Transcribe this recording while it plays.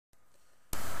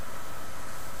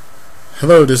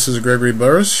Hello, this is Gregory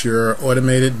Burris, your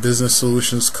automated business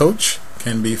solutions coach.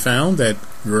 Can be found at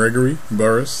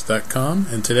gregoryburris.com,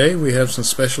 and today we have some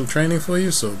special training for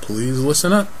you, so please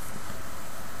listen up.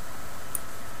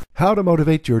 How to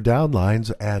motivate your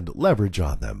downlines and leverage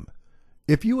on them.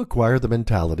 If you acquire the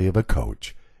mentality of a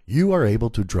coach, you are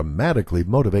able to dramatically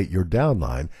motivate your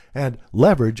downline and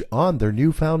leverage on their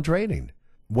newfound training.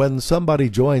 When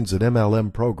somebody joins an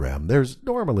MLM program, there's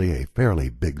normally a fairly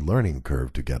big learning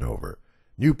curve to get over.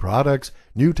 New products,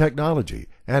 new technology,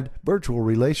 and virtual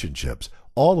relationships,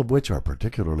 all of which are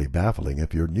particularly baffling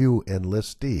if your new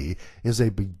enlistee is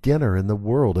a beginner in the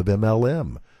world of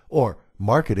MLM, or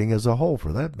marketing as a whole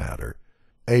for that matter.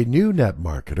 A new net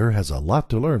marketer has a lot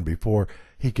to learn before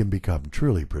he can become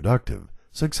truly productive,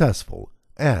 successful,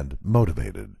 and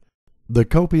motivated. The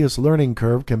copious learning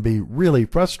curve can be really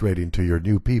frustrating to your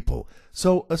new people,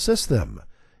 so assist them.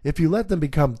 If you let them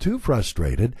become too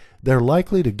frustrated, they're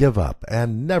likely to give up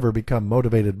and never become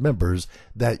motivated members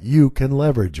that you can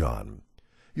leverage on.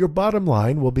 Your bottom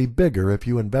line will be bigger if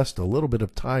you invest a little bit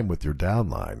of time with your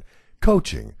downline,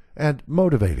 coaching and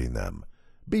motivating them.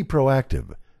 Be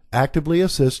proactive. Actively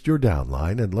assist your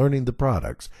downline in learning the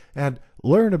products and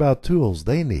learn about tools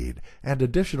they need and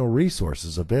additional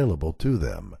resources available to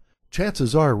them.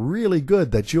 Chances are really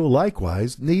good that you'll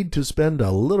likewise need to spend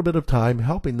a little bit of time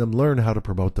helping them learn how to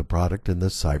promote the product in the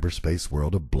cyberspace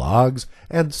world of blogs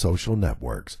and social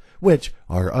networks, which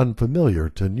are unfamiliar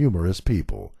to numerous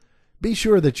people. Be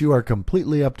sure that you are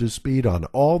completely up to speed on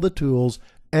all the tools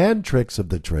and tricks of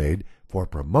the trade for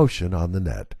promotion on the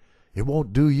net. It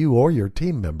won't do you or your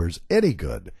team members any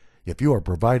good if you are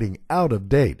providing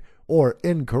out-of-date or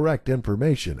incorrect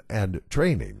information and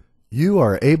training. You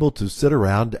are able to sit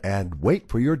around and wait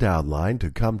for your downline to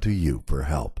come to you for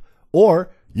help.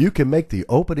 Or you can make the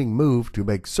opening move to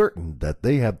make certain that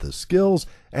they have the skills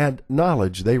and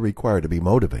knowledge they require to be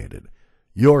motivated.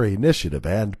 Your initiative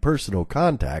and personal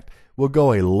contact will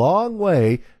go a long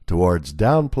way towards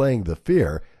downplaying the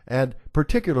fear and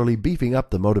particularly beefing up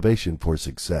the motivation for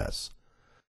success.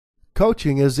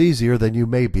 Coaching is easier than you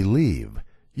may believe.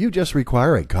 You just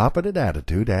require a confident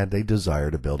attitude and a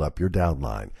desire to build up your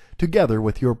downline, together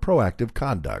with your proactive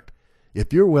conduct.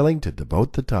 If you're willing to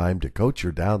devote the time to coach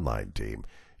your downline team,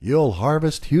 you'll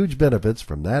harvest huge benefits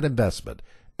from that investment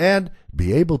and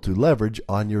be able to leverage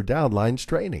on your downline's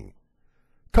training.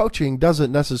 Coaching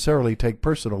doesn't necessarily take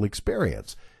personal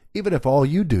experience, even if all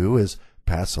you do is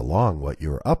pass along what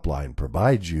your upline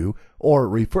provides you or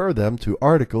refer them to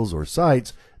articles or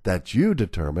sites that you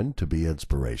determine to be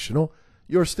inspirational.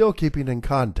 You're still keeping in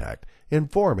contact,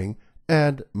 informing,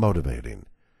 and motivating.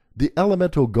 The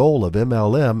elemental goal of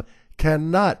MLM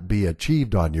cannot be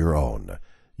achieved on your own.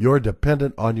 You're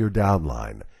dependent on your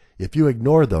downline. If you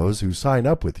ignore those who sign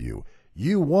up with you,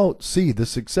 you won't see the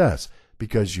success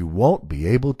because you won't be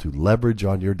able to leverage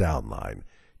on your downline.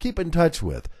 Keep in touch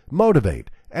with, motivate,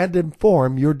 and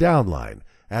inform your downline,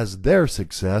 as their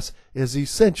success is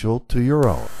essential to your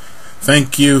own.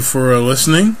 Thank you for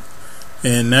listening.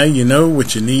 And now you know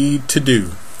what you need to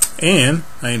do. And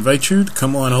I invite you to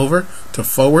come on over to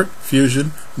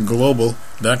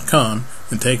forwardfusionglobal.com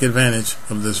and take advantage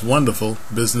of this wonderful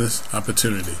business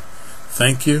opportunity.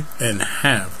 Thank you and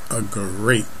have a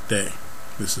great day.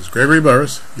 This is Gregory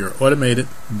Burris, your automated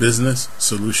business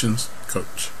solutions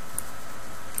coach.